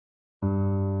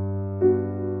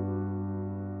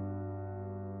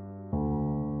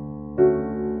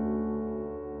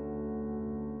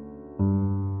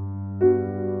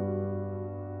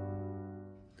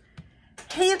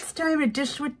to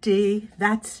Dish with D.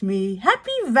 That's me.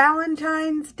 Happy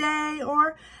Valentine's Day,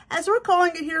 or as we're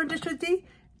calling it here in Dish with D,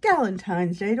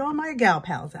 Galentine's Day to all my gal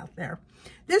pals out there.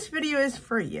 This video is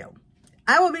for you.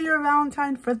 I will be your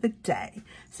Valentine for the day.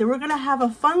 So we're going to have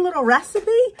a fun little recipe.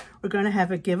 We're going to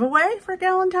have a giveaway for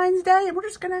Galentine's Day, and we're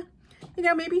just going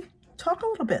to, maybe talk a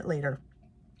little bit later.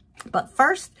 But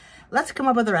first, let's come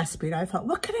up with a recipe. And I thought,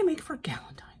 what can I make for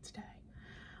Galentine's Day?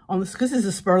 Because this is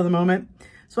a spur of the moment.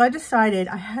 So I decided,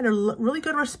 I had a really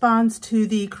good response to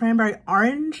the cranberry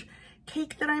orange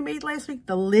cake that I made last week,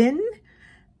 the Lynn.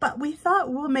 But we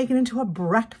thought we'll make it into a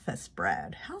breakfast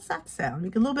bread. How's that sound?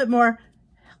 Make it a little bit more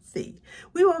healthy.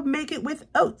 We will make it with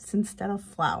oats instead of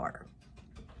flour.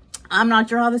 I'm not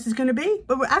sure how this is going to be,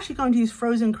 but we're actually going to use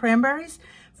frozen cranberries,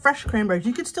 fresh cranberries.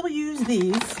 You could still use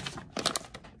these.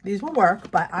 These will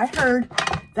work, but I heard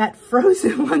that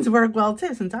frozen ones work well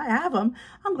too. Since I have them,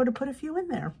 I'm going to put a few in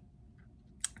there.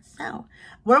 So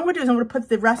what I'm going to do is I'm going to put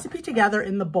the recipe together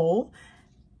in the bowl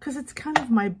because it's kind of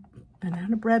my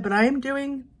banana bread, but I am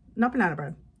doing, not banana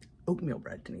bread, oatmeal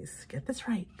bread, Denise. Get this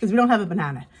right, because we don't have a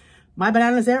banana. My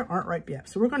bananas there aren't ripe yet.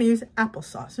 So we're going to use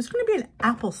applesauce. It's going to be an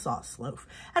applesauce loaf,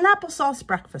 an applesauce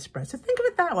breakfast bread. So think of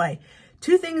it that way.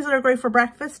 Two things that are great for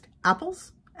breakfast,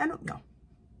 apples and oatmeal.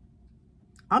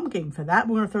 I'm game for that.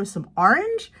 We're going to throw some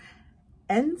orange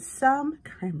and some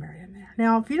cranberry in there.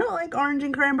 Now, if you don't like orange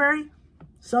and cranberry,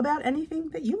 sub out anything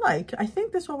that you like. I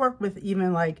think this will work with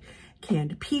even like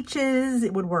canned peaches.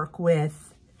 It would work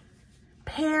with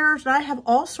pears. And I have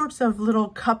all sorts of little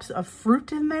cups of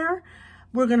fruit in there.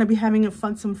 We're going to be having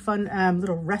some fun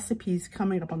little recipes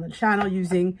coming up on the channel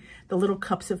using the little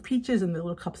cups of peaches and the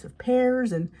little cups of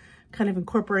pears and kind of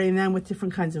incorporating them with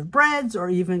different kinds of breads or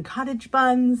even cottage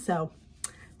buns. So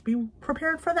be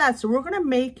prepared for that. So we're going to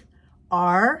make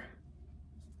our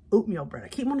oatmeal bread. I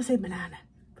keep wanting to say banana,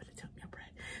 but it's oatmeal bread.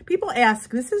 People ask,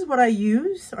 this is what I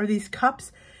use, are these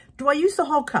cups. Do I use the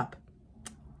whole cup?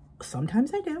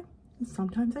 Sometimes I do,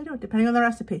 sometimes I don't, depending on the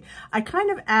recipe. I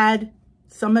kind of add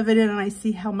some of it in and I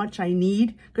see how much I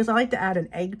need because I like to add an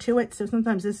egg to it. So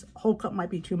sometimes this whole cup might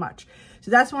be too much.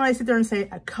 So that's when I sit there and say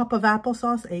a cup of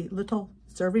applesauce, a little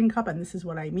serving cup, and this is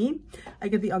what I mean. I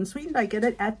get the unsweetened, I get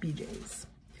it at BJ's.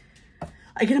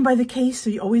 I get them by the case, so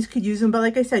you always could use them. But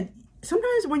like I said,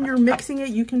 sometimes when you're mixing it,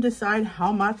 you can decide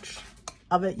how much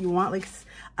of it you want. Like,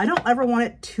 I don't ever want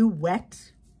it too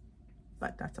wet,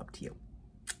 but that's up to you.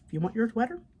 If you want yours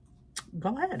wetter,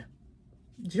 go ahead.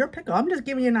 It's your pickle. I'm just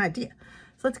giving you an idea.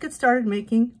 So let's get started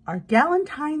making our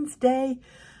Galentine's Day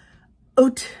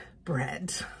oat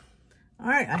bread. All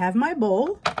right, I have my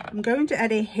bowl. I'm going to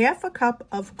add a half a cup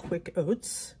of quick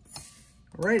oats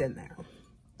right in there.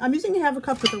 I'm using a half a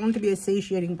cup because I want it to be a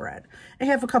satiating bread. A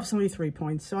half a cup's only 3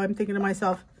 points. So I'm thinking to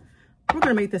myself, we're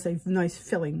going to make this a nice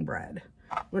filling bread.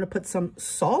 I'm going to put some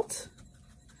salt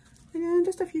and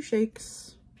just a few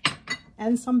shakes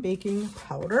and some baking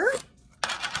powder.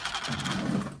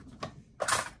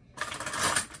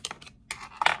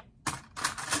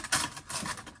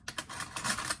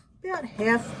 About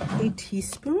half a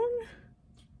teaspoon.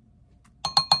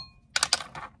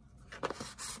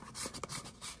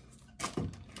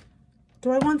 Do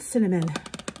I want cinnamon?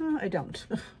 I don't.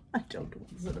 I don't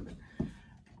want cinnamon.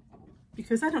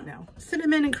 Because I don't know.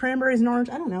 Cinnamon and cranberries and orange,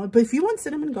 I don't know. But if you want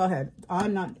cinnamon, go ahead.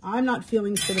 I'm not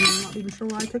feeling cinnamon. I'm not even sure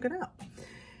why I took it out.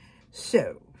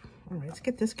 So, all right, let's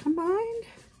get this combined.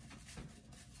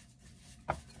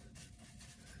 All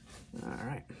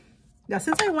right. Now,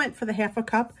 since I went for the half a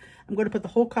cup, I'm going to put the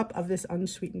whole cup of this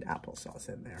unsweetened applesauce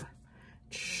in there.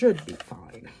 It should be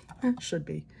fine. Should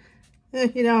be.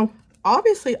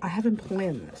 Obviously, I haven't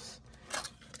planned this.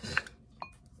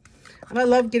 And I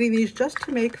love getting these just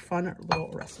to make fun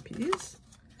little recipes.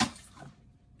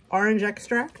 Orange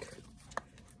extract.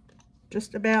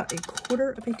 Just about a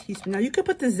quarter of a teaspoon. Now, you could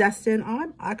put the zest in.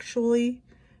 I'm actually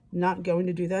not going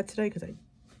to do that today because I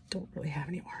don't really have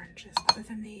any oranges other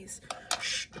than these.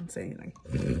 Shh, don't say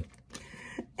anything.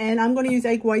 And I'm going to use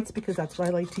egg whites because that's what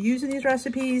I like to use in these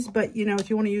recipes. But, if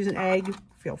you want to use an egg,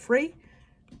 feel free.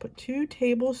 Put 2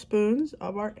 tablespoons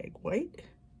of our egg white.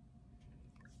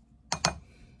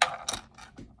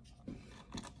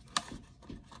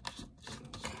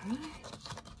 Okay.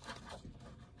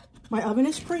 My oven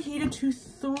is preheated to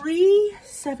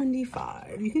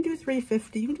 375. You can do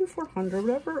 350, you can do 400,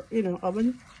 whatever,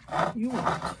 oven you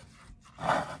want.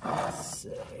 Let's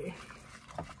see.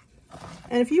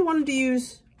 And if you wanted to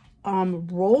use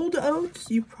rolled oats,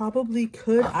 you probably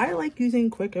could. I like using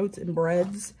quick oats in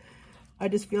breads. I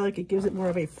just feel like it gives it more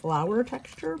of a flour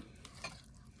texture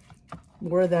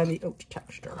more than the oat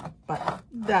texture, but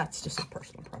that's just a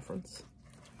personal preference.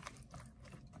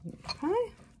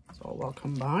 Okay, so all well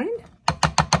combined.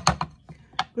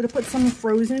 I'm going to put some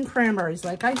frozen cranberries.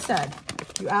 Like I said,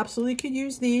 you absolutely could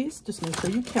use these. Just make sure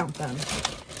you count them.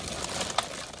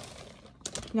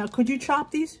 Now, could you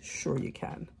chop these? Sure you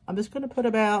can. I'm just going to put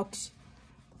about,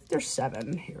 there's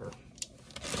 7 here.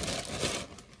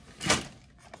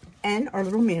 And our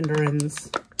little mandarins.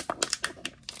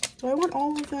 Do I want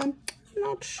all of them? I'm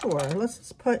not sure. Let's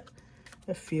just put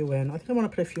a few in. I think I want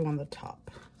to put a few on the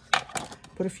top.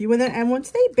 Put a few in there. And once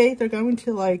they bake, they're going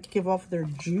to like give off their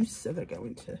juice. So they're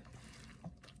going to,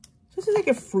 this is like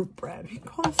a fruit bread. You can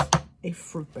call this a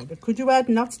fruit bread. But could you add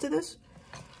nuts to this?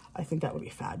 I think that would be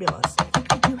fabulous. I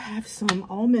think I do have some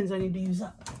almonds I need to use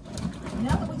up.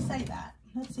 Now that we say that,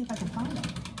 let's see if I can find them.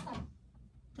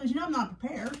 Because you know I'm not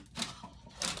prepared.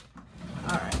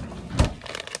 All right.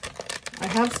 I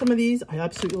have some of these. I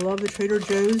absolutely love the Trader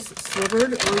Joe's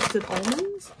slivered roasted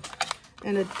almonds.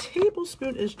 And a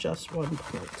tablespoon is just 1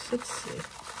 point. Let's see.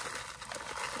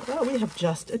 Well, we have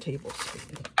just a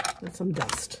tablespoon and some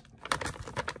dust.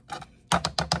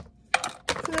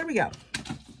 So there we go.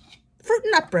 Fruit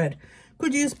and nut bread.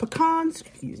 Could use pecans.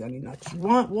 Could use any nuts you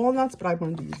want. Walnuts, but I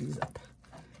wanted to use these up.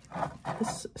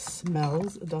 This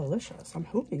smells delicious. I'm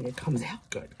hoping it comes out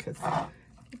good because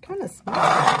it kind of smells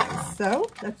nice. So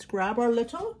let's grab our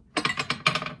little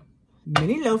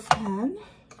mini loaf pan.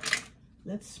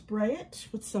 Let's spray it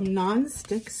with some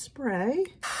non-stick spray.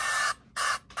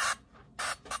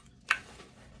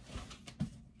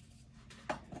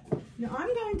 Now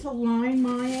I'm going to line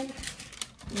mine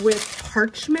with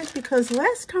parchment because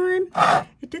last time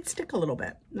it did stick a little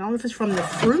bit. I don't know if it's from the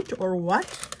fruit or what.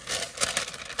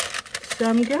 So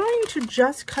I'm going to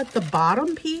just cut the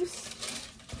bottom piece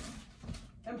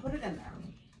and put it in there.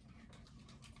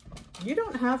 You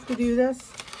don't have to do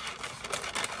this.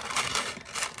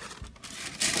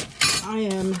 I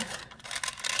am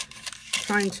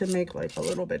trying to make life a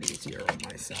little bit easier on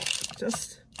myself.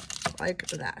 Just like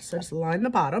that. So just line the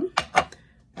bottom.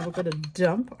 And we're going to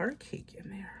dump our cake in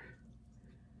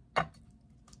there.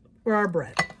 Or our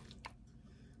bread.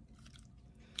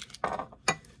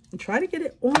 And try to get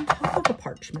it on top of the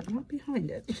parchment, not behind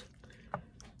it.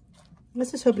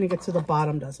 Let's just hoping to get to the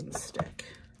bottom doesn't stick.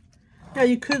 Now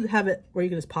you could have it where you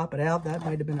can just pop it out. That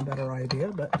might have been a better idea,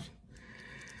 but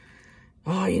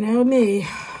oh, you know me.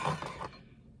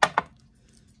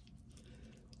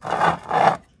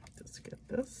 Just get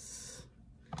this.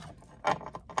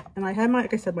 And I have my,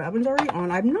 like I said, my oven's already on.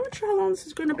 I'm not sure how long this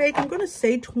is going to bake. I'm going to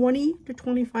say 20 to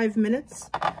 25 minutes.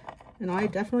 And I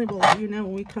definitely will let you know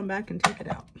when we come back and take it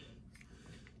out.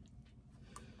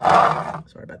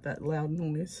 Sorry about that loud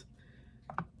noise.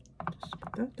 Just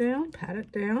put that down, pat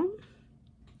it down.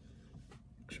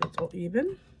 Make sure it's all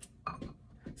even.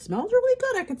 It smells really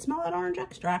good. I can smell that orange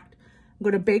extract. I'm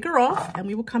going to bake her off and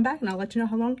we will come back and I'll let you know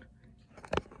how long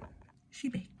she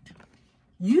baked.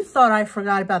 You thought I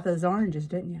forgot about those oranges,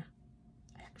 didn't you?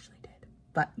 I actually did.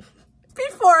 But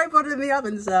before I put it in the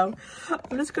oven, so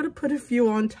I'm just going to put a few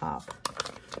on top.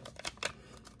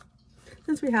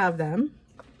 Since we have them,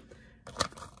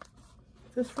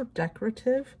 just for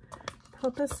decorative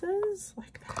purposes,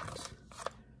 like that.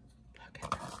 Look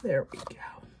at that. There we go.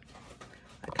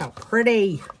 Look how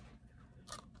pretty.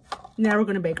 Now we're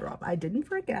going to bake her up. I didn't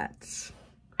forget.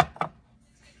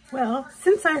 Well,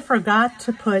 since I forgot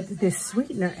to put this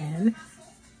sweetener in,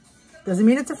 doesn't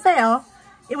mean it's a fail.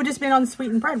 It would just be on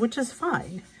sweetened bread, which is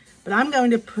fine. But I'm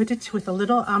going to put it with a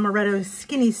little amaretto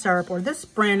skinny syrup, or this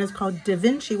brand is called Da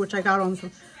Vinci, which I got on,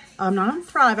 not on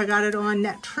Thrive, I got it on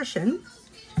Nutrition.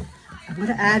 I'm going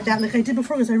to add that like I did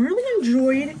before because I really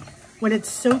enjoyed when it's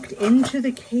soaked into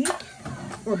the cake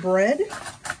or bread.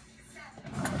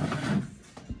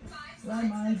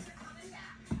 I'm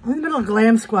in the middle of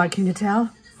Glam Squad, can you tell?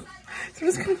 So I'm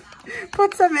just going to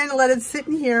put some in, let it sit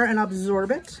in here and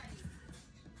absorb it.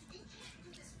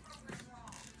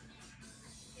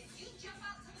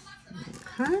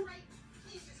 Okay.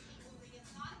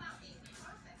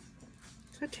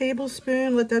 So a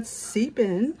tablespoon, let that seep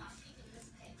in.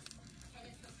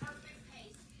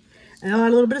 And I'll add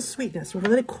a little bit of sweetness. We're going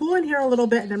to let it cool in here a little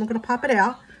bit, and then we're going to pop it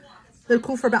out. Let it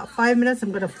cool for about 5 minutes. I'm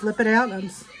going to flip it out.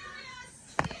 And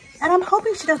I'm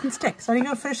hoping she doesn't stick, so I'm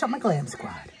going to finish up my Glam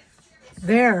Squad.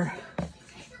 There.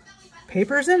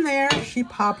 Paper's in there. She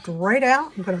popped right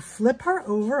out. I'm going to flip her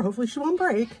over. Hopefully she won't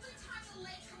break.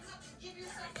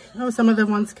 Oh, some of the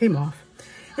ones came off.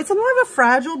 It's a more of a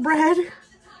fragile bread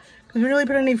because we really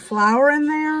put any flour in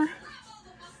there.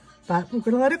 But we're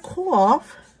going to let it cool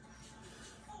off.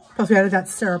 Plus we added that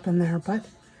syrup in there, but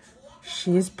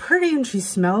she's pretty and she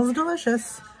smells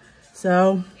delicious.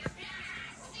 So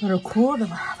let her cool, then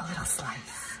we'll have a little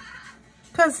slice.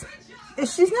 Because If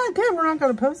she's not good, we're not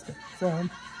going to post it. So I'm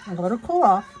going to let her cool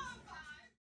off.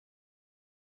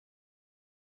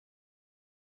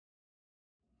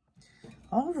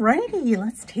 Alrighty,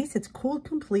 let's taste. It's cooled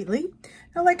completely.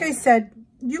 Now, like I said,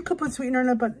 you could put sweetener in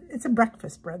it, but it's a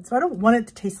breakfast bread, so I don't want it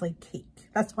to taste like cake.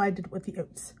 That's why I did it with the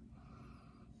oats.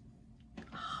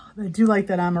 I do like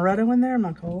that amaretto in there, I'm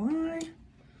not gonna lie.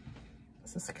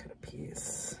 Let's just cut a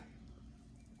piece.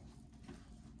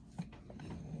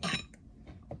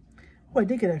 Oh, I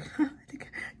did get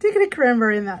a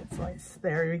cranberry in that slice.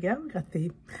 There you go. We got the,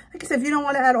 like I said, if you don't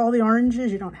want to add all the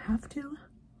oranges, you don't have to.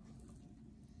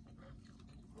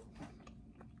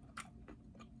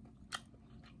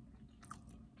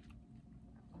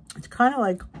 It's kind of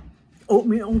like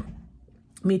oatmeal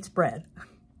meets bread.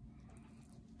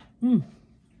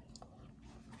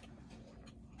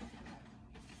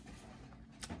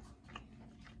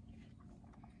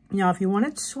 Now, if you want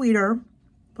it sweeter,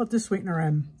 put the sweetener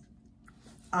in.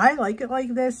 I like it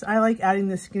like this. I like adding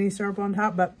the skinny syrup on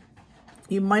top, but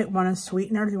you might want a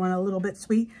sweetener if you want a little bit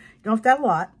sweet. You don't have to add a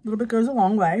lot. A little bit goes a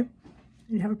long way. And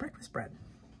you have a breakfast bread.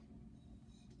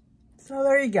 So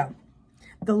there you go.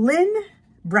 The Lynn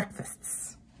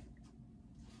breakfasts.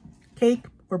 Cake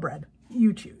or bread,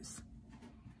 you choose.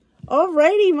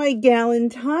 Alrighty, my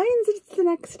Galentines, it's the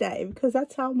next day because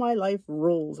that's how my life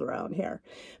rolls around here.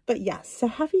 But yes, so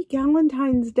happy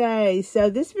Galentine's Day. So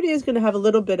this video is going to have a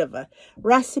little bit of a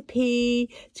recipe.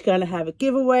 It's going to have a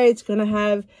giveaway. It's going to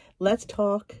have, let's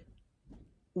talk.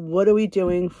 What are we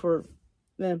doing for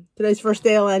today's first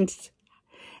day of Lent?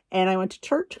 And I went to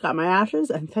church, got my ashes,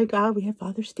 and thank God we have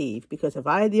Father Steve, because if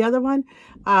I had the other one,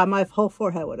 my whole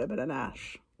forehead would have been an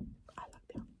ash. I like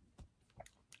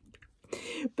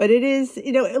that. But it is,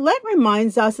 you know, Lent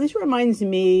reminds us, at least reminds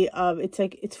me of,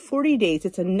 it's 40 days.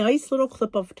 It's a nice little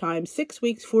clip of time, 6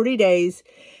 weeks, 40 days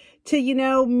to, you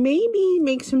know, maybe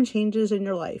make some changes in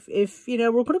your life. If, you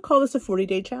know, we're going to call this a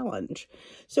 40-day challenge.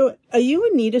 So are you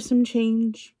in need of some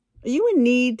change? Are you in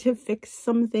need to fix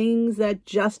some things that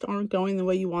just aren't going the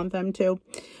way you want them to?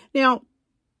 Now,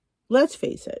 let's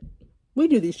face it. We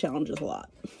do these challenges a lot.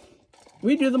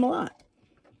 We do them a lot.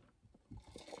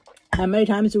 How many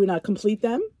times do we not complete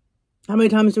them? How many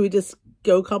times do we just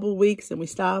go a couple of weeks and we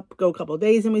stop, go a couple of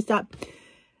days and we stop?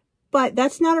 But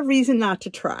that's not a reason not to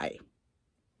try.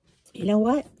 You know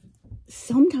what?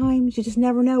 Sometimes you just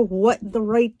never know what the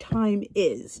right time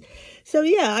is. So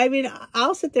yeah, I mean,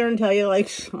 I'll sit there and tell you, like,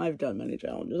 I've done many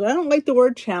challenges. I don't like the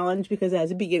word challenge because it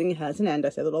has a beginning, it has an end. I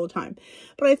say that all the time.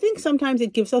 But I think sometimes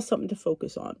it gives us something to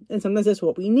focus on. And sometimes that's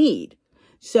what we need.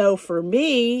 So for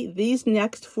me, these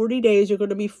next 40 days, you're going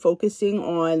to be focusing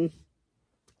on,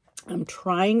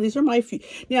 these are my few.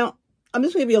 Now, I'm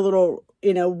just going to give you a little,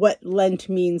 you know, what Lent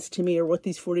means to me, or what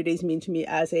these 40 days mean to me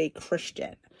as a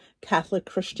Christian. Catholic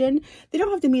Christian. They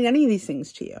don't have to mean any of these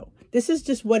things to you. This is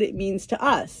just what it means to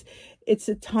us. It's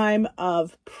a time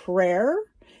of prayer.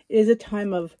 It is a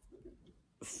time of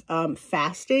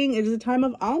fasting. It is a time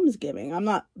of almsgiving. I'm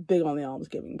not big on the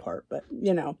almsgiving part, but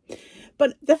you know.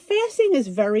 But the fasting is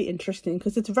very interesting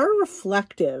because it's very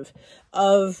reflective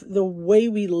of the way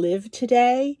we live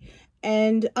today.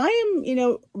 And I am, you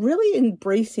know, really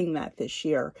embracing that this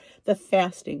year, the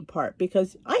fasting part,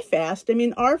 because I fast. I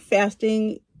mean, our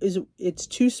fasting it's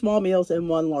 2 small meals and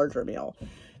 1 larger meal,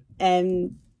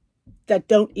 and that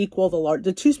don't equal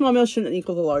the 2 small meals shouldn't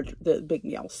equal the big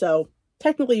meal. So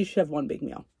technically you should have 1 big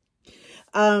meal.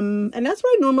 And that's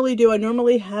what I normally do. I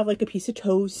normally have like a piece of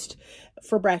toast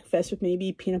for breakfast with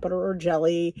maybe peanut butter or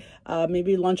jelly.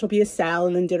 Maybe lunch will be a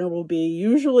salad and dinner will be,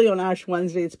 usually on Ash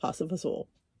Wednesday, it's pasta fagioli,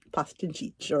 pasta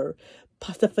ciccia, or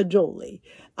pasta fagioli.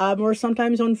 Or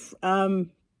sometimes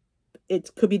on, it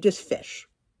could be just fish.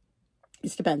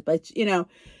 It depends, but you know,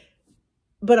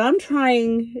 but I'm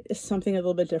trying something a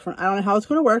little bit different. I don't know how it's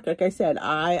going to work. Like I said,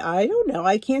 I don't know.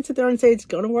 I can't sit there and say it's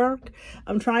going to work.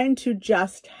 I'm trying to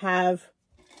just have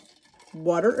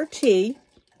water or tea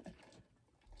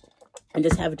and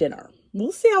just have dinner.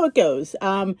 We'll see how it goes.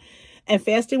 And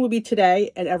fasting will be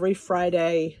today and every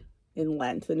Friday in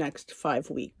Lent, the next 5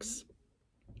 weeks.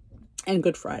 And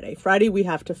Good Friday. Friday we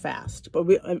have to fast,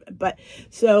 but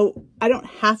so I don't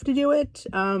have to do it.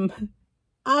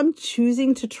 I'm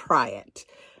choosing to try it.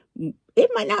 It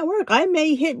might not work. I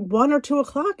may hit 1 or 2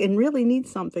 o'clock and really need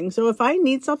something. So if I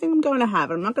need something, I'm going to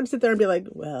have it. I'm not going to sit there and be like,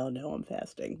 well, no, I'm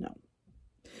fasting. No.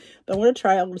 But I'm going to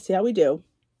try it. I'm going to see how we do.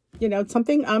 You know, it's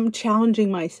something I'm challenging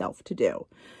myself to do.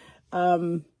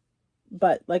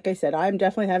 But like I said, I'm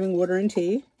definitely having water and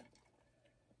tea.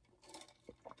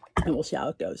 And we'll see how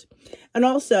it goes. And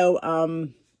also,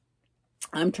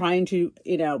 I'm trying to,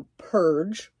 you know,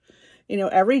 purge. you know,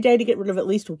 every day to get rid of at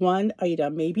least one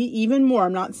item, maybe even more.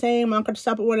 I'm not saying I'm not going to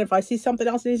stop at one. If I see something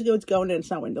else that needs to go, it's going in. It's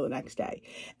not waiting until the next day.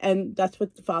 And that's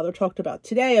what the Father talked about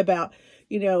today about,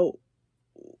 you know,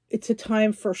 it's a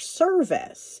time for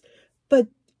service, but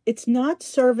it's not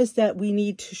service that we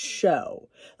need to show.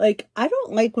 Like, I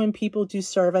don't like when people do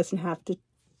service and have to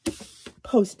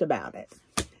post about it.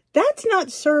 That's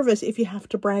not service if you have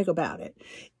to brag about it.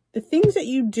 The things that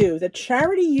you do, the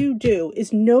charity you do,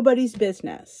 is nobody's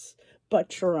business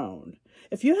but your own.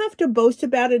 If you have to boast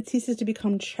about it, it ceases to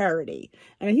become charity.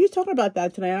 And he was talking about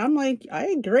that tonight. I'm like, I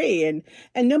agree. And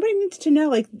nobody needs to know.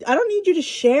 Like, I don't need you to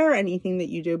share anything that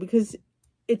you do because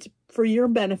it's for your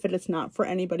benefit. It's not for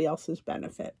anybody else's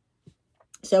benefit.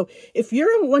 So if you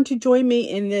want to join me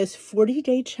in this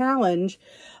 40-day challenge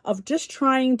of just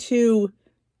trying to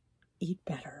eat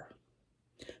better,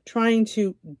 trying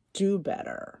to do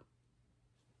better,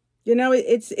 you know,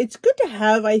 it's good to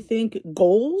have, I think,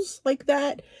 goals like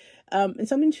that, and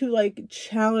something to like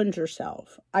challenge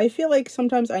yourself. I feel like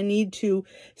sometimes I need to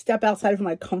step outside of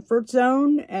my comfort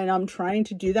zone, and I'm trying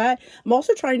to do that. I'm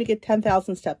also trying to get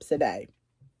 10,000 steps a day.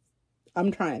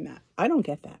 I'm trying that. I don't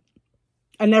get that.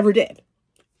 I never did.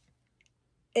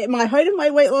 At my height of my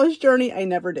weight loss journey, I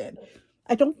never did.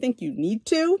 I don't think you need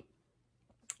to,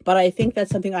 but I think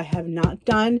that's something I have not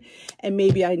done, and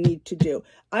maybe I need to do.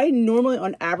 I normally,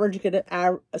 on average, get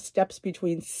steps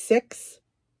between 6,000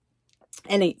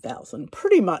 and 8,000,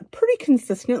 pretty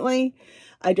consistently.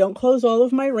 I don't close all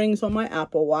of my rings on my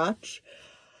Apple Watch.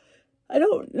 I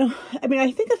don't know. I mean,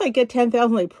 I think if I get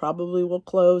 10,000, I probably will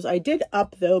close. I did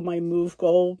up, though, my move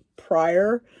goal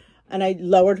prior, and I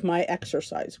lowered my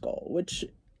exercise goal, which,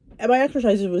 and my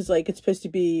exercise was like, it's supposed to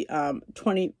be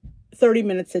 30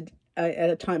 minutes at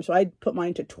a time. So I put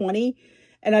mine to 20.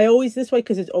 And I always, this way,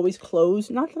 because it's always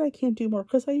closed. Not that I can't do more,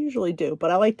 because I usually do.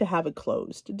 But I like to have it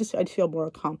closed. I'd feel more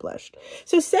accomplished.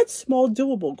 So set small,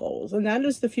 doable goals. And that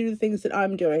is the few things that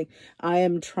I'm doing. I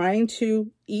am trying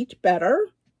to eat better,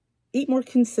 eat more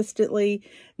consistently,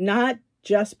 not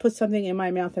just put something in my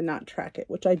mouth and not track it,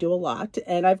 which I do a lot.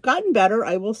 And I've gotten better.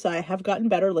 I will say I have gotten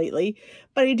better lately.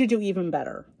 But I need to do even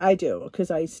better. I do,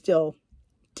 because I still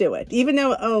do it, even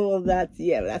though, oh, well,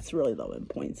 that's really low in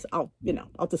points. I'll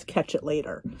just catch it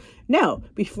later. No,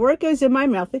 before it goes in my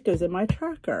mouth, it goes in my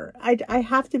tracker. I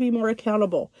have to be more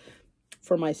accountable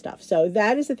for my stuff. So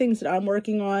that is the things that I'm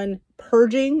working on.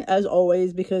 Purging, as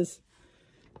always, because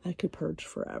I could purge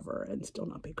forever and still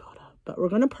not be caught up. But we're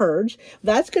going to purge.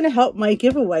 That's going to help my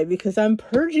giveaway because I'm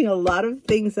purging a lot of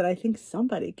things that I think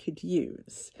somebody could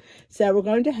use. So we're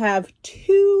going to have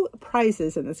 2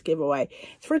 prizes in this giveaway.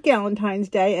 It's for Galentine's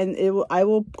Day, and I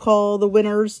will call the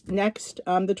winners next,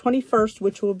 the 21st,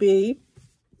 which will be,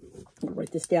 I'll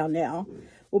write this down now,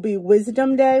 will be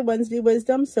Wisdom Day, Wednesday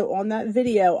Wisdom. So on that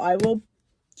video, I will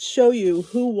show you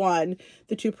who won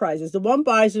the 2 prizes. The one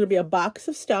prize will be a box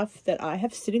of stuff that I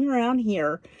have sitting around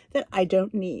here that I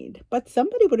don't need, but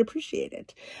somebody would appreciate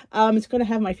it. It's going to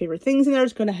have my favorite things in there.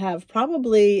 It's going to have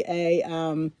probably a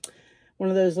one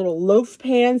of those little loaf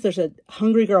pans. There's a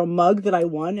Hungry Girl mug that I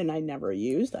won and I never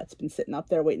used. That's been sitting up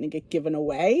there waiting to get given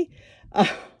away.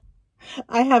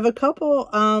 I have a couple,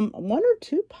 1 or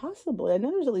 2 possibly. I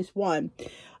know there's at least 1.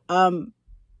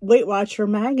 Weight Watcher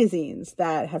magazines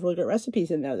that have really good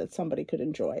recipes in there that somebody could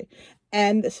enjoy.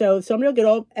 And so somebody will get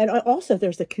all, and also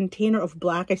there's a container of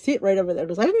black. I see it right over there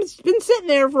because I've been sitting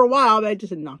there for a while, but I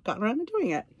just had not gotten around to doing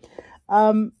it.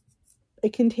 A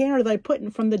container that I put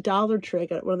in from the Dollar Tree. I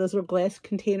got one of those little glass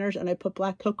containers and I put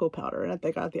black cocoa powder in it.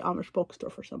 I got at the Amish bookstore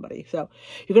for somebody. So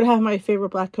you're going to have my favorite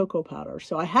black cocoa powder.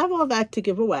 So I have all that to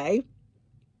give away.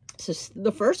 So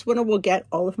the first winner will get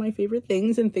all of my favorite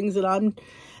things and things that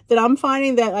I'm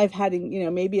finding that I've had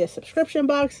in, maybe a subscription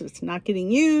box. If it's not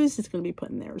getting used, it's going to be put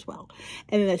in there as well.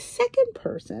 And then the second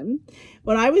person,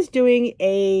 when I was doing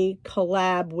a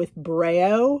collab with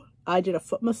Breo, I did a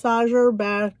foot massager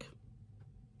back,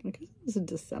 I guess it was in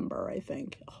December, I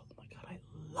think. Oh my God, I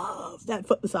love that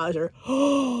foot massager.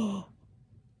 Oh,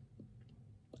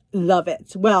 love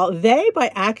it. Well, they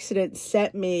by accident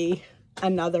sent me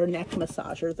another neck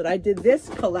massager that I did this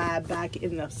collab back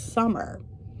in the summer.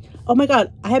 Oh my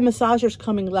God, I had massagers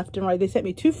coming left and right. They sent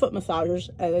me 2 foot massagers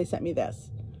and they sent me this.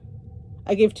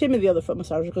 I gave Timmy the other foot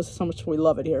massager because so much we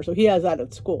love it here. So he has that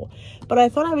at school. But I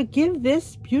thought I would give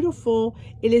this beautiful,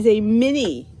 it is a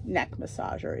mini neck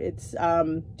massager. It's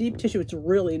deep tissue. It's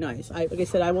really nice. Like I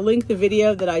said, I will link the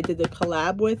video that I did the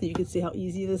collab with. You can see how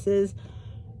easy this is.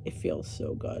 It feels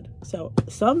so good. So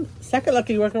some second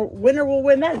lucky winner will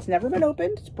win that. It's never been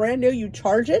opened. It's brand new. You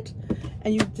charge it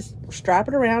and you just strap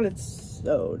it around. It's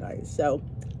so nice. So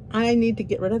I need to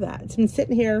get rid of that. It's been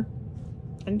sitting here.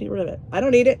 I need to get rid of it. I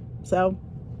don't need it. So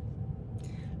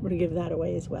I'm going to give that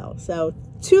away as well. So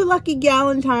 2 lucky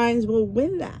Galentines will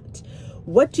win that.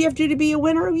 What do you have to do to be a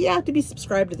winner? You have to be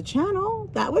subscribed to the channel.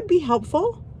 That would be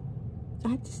helpful.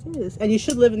 That just is. And you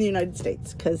should live in the United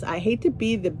States, because I hate to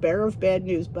be the bearer of bad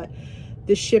news, but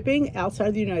the shipping outside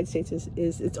of the United States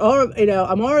it's all, you know,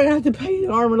 I'm already going to have to pay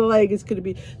an arm and a leg. It's going to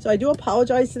be, so I do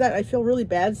apologize to that. I feel really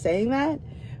bad saying that,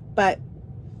 but,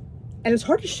 and it's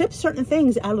hard to ship certain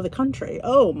things out of the country.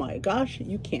 Oh my gosh,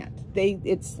 you can't.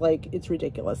 It's like, it's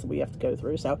ridiculous that we have to go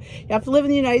through. So you have to live in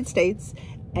the United States,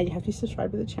 and you have to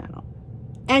subscribe to the channel,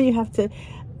 and you have to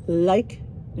like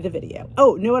the video.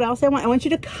 Oh, know what else I want? I want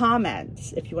you to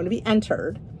comment if you want to be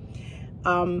entered.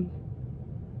 What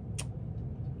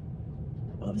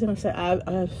was I going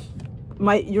to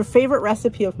say? Your favorite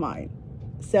recipe of mine.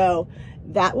 So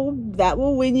that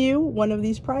will win you one of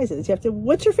these prizes. You have to,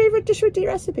 what's your favorite Dish with D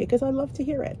recipe? Because I'd love to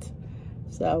hear it.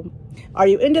 So are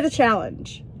you into the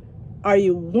challenge? Are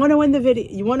you want to win the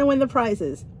video? You want to win the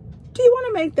prizes? Do you want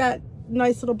to make that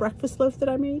nice little breakfast loaf that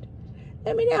I made?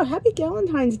 Let me know. Happy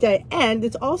Galentine's Day. And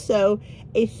it's also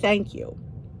a thank you.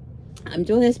 I'm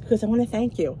doing this because I want to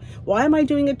thank you. Why am I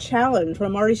doing a challenge when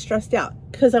I'm already stressed out?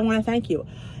 Because I want to thank you.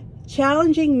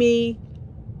 Challenging me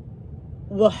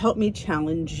will help me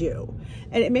challenge you.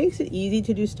 And it makes it easy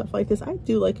to do stuff like this. I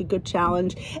do like a good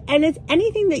challenge. And it's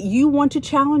anything that you want to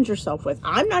challenge yourself with.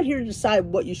 I'm not here to decide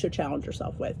what you should challenge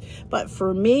yourself with. But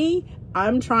for me,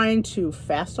 I'm trying to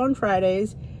fast on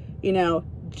Fridays, you know,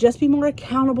 just be more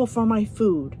accountable for my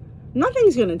food.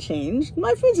 Nothing's going to change.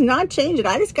 My food's not changing.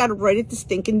 I just got to write it to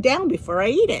stinking down before I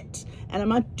eat it. And I'm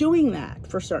not doing that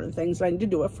for certain things. I need to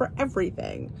do it for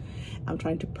everything. I'm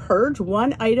trying to purge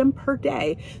 1 item per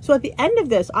day. So at the end of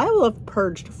this, I will have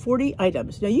purged 40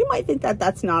 items. Now, you might think that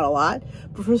that's not a lot,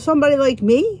 but for somebody like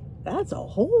me, that's a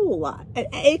whole lot.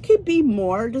 It could be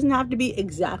more. It doesn't have to be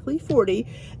exactly 40.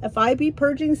 If I be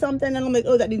purging something and I'm like,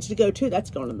 oh, that needs to go too,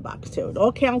 that's going in the box too. It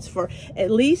all counts for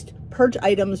at least purge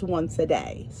items once a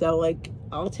day. So like,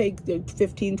 I'll take the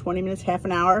 15, 20 minutes, half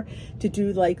an hour to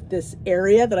do like this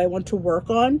area that I want to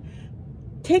work on.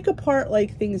 Take apart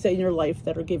like things in your life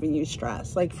that are giving you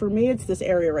stress. Like for me, it's this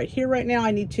area right here right now.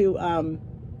 I need to, I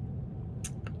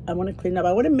want to clean up.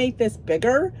 I want to make this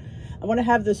bigger. I want to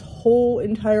have this whole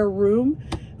entire room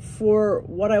for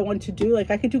what I want to do.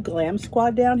 Like I could do Glam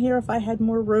Squad down here if I had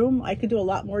more room. I could do a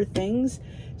lot more things.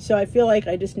 So I feel like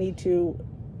I just need to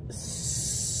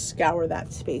scour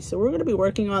that space. So we're going to be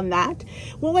working on that.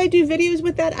 Will I do videos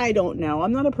with that? I don't know.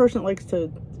 I'm not a person that likes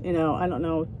to, you know, I don't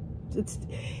know.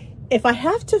 If I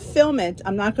have to film it,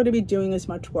 I'm not going to be doing as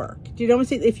much work. Do you know what I'm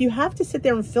saying? If you have to sit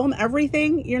there and film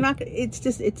everything, you're not, it's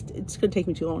going to take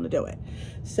me too long to do it.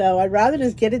 So I'd rather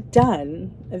just get it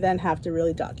done than have to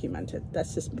really document it.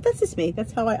 That's just me.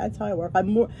 That's how I work.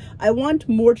 I want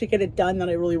more to get it done than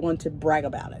I really want to brag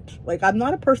about it. Like I'm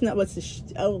not a person that wants to,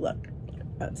 oh, look,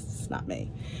 that's not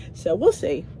me. So we'll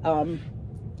see.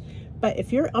 But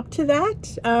if you're up to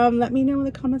that, let me know in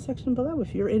the comment section below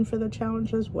if you're in for the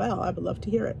challenge as well. I would love to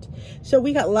hear it. So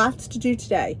we got lots to do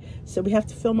today. So we have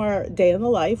to film our day in the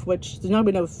life, which there's not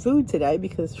going to be no food today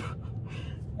because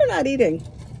we're not eating.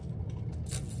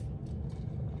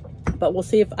 But we'll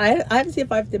see if I have to see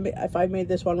if I've made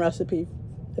this one recipe.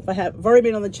 If I've already made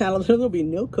it on the channel, there'll be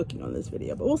no cooking on this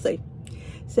video, but we'll see.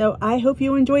 So I hope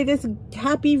you enjoyed this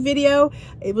happy video.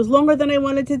 It was longer than I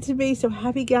wanted it to be, so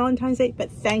happy Galentine's Day. But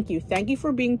thank you. Thank you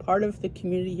for being part of the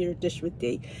community here at Dish with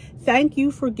D. Thank you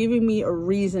for giving me a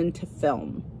reason to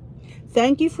film.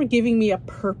 Thank you for giving me a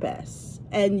purpose.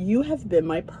 And you have been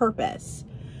my purpose.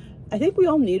 I think we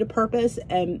all need a purpose.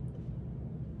 And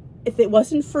if it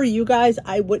wasn't for you guys,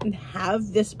 I wouldn't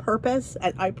have this purpose.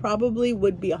 And I probably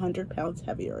would be 100 pounds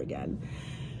heavier again.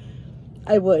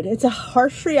 I would. It's a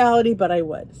harsh reality, but I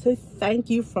would. So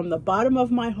thank you from the bottom of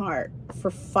my heart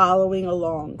for following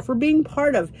along, for being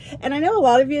part of. And I know a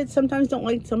lot of you sometimes don't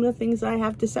like some of the things I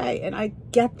have to say, and I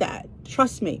get that.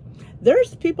 Trust me.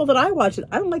 There's people that I watch that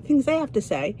I don't like things they have to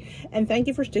say, and thank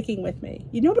you for sticking with me.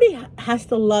 Nobody has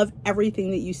to love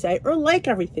everything that you say or like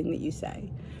everything that you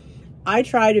say. I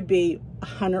try to be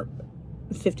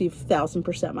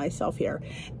 150,000% myself here.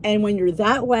 And when you're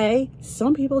that way,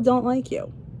 some people don't like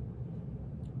you.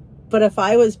 But if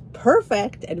I was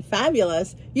perfect and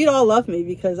fabulous, you'd all love me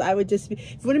because I would just be,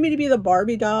 if you wanted me to be the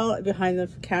Barbie doll behind the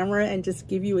camera and just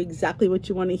give you exactly what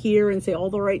you want to hear and say all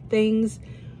the right things,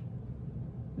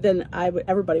 then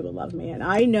everybody would love me. And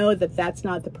I know that that's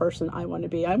not the person I want to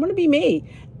be. I want to be me.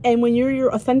 And when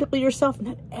you're authentically yourself,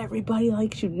 not everybody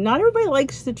likes you. Not everybody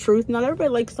likes the truth. Not everybody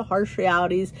likes the harsh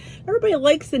realities. Everybody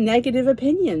likes the negative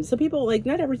opinions. So people like,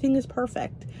 not everything is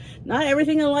perfect. Not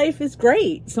everything in life is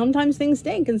great. Sometimes things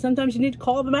stink, and sometimes you need to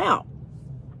call them out.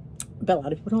 But a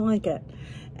lot of people don't like it.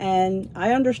 And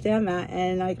I understand that.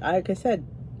 And like I said,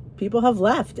 people have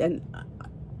left, and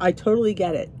I totally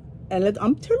get it. And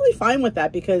I'm totally fine with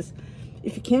that, because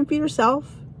if you can't be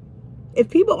yourself, if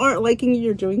people aren't liking you,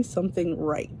 you're doing something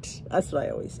right. That's what I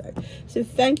always say. So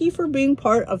thank you for being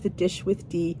part of the Dish with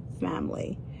D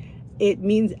family. It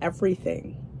means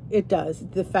everything. It does.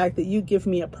 The fact that you give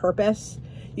me a purpose,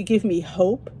 you give me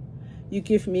hope, you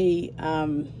give me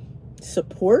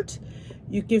support,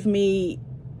 you give me,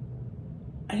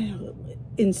 I don't know,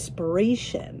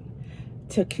 inspiration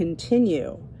to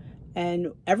continue.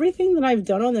 And everything that I've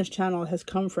done on this channel has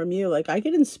come from you. Like, I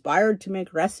get inspired to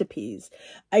make recipes.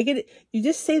 You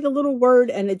just say the little word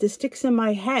and it just sticks in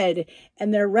my head,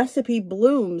 and their recipe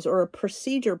blooms, or a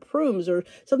procedure blooms, or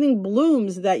something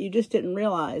blooms that you just didn't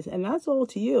realize. And that's all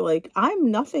to you. Like,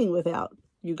 I'm nothing without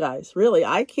you guys. Really,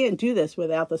 I can't do this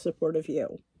without the support of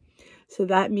you. So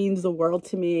that means the world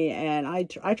to me. And I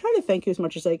try to thank you as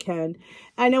much as I can.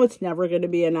 I know it's never going to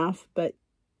be enough, but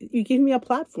you give me a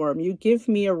platform. You give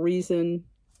me a reason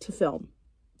to film.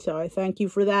 So I thank you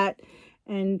for that.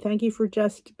 And thank you for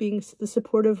just being the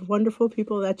supportive, wonderful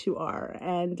people that you are.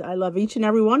 And I love each and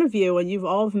every one of you. And you've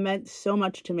all meant so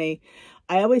much to me.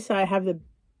 I always say I have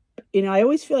I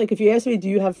always feel like if you ask me, do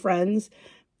you have friends?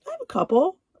 I have a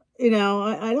couple. I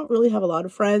don't really have a lot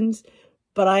of friends,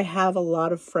 but I have a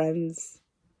lot of friends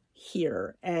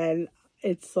here. And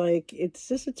it's like,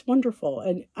 it's wonderful.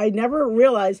 And I never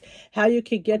realized how you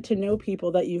could get to know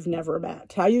people that you've never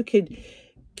met, how you could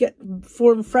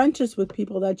form friendships with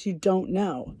people that you don't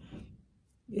know.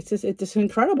 It's just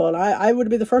incredible. And I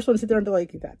would be the first one to sit there and be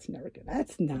like, that's never good.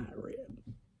 That's not real.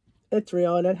 It's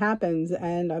real, and it happens,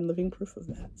 and I'm living proof of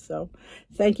that. So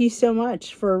thank you so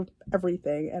much for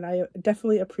everything, and I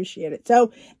definitely appreciate it.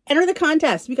 So enter the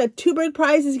contest. We got 2 big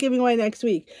prizes giving away next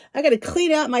week. I got to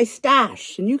clean out my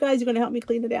stash, and you guys are going to help me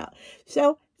clean it out.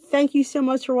 So thank you so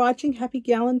much for watching. Happy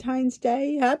Galentine's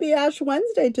Day. Happy Ash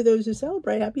Wednesday to those who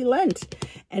celebrate. Happy Lent.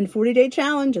 And 40-day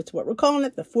challenge. That's what we're calling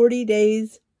it, the 40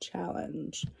 days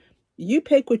challenge. You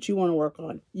pick what you want to work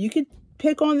on. You could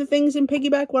pick on the things and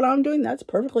piggyback what I'm doing. That's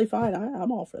perfectly fine.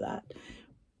 I'm all for that.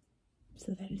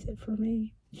 So that is it for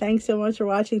me. Thanks so much for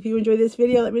watching. If you enjoyed this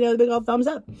video, let me know with a big old thumbs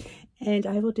up. And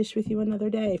I will dish with you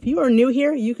another day. If you are new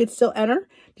here, you could still enter.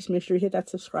 Just make sure you hit that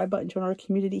subscribe button, join our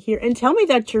community here, and tell me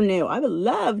that you're new. I would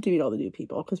love to meet all the new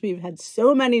people, because we've had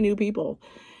so many new people.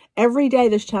 Every day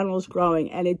this channel is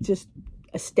growing, and it just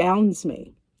astounds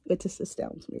me. It just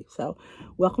astounds me. So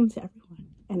welcome to everyone,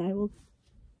 and I will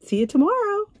see you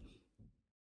tomorrow.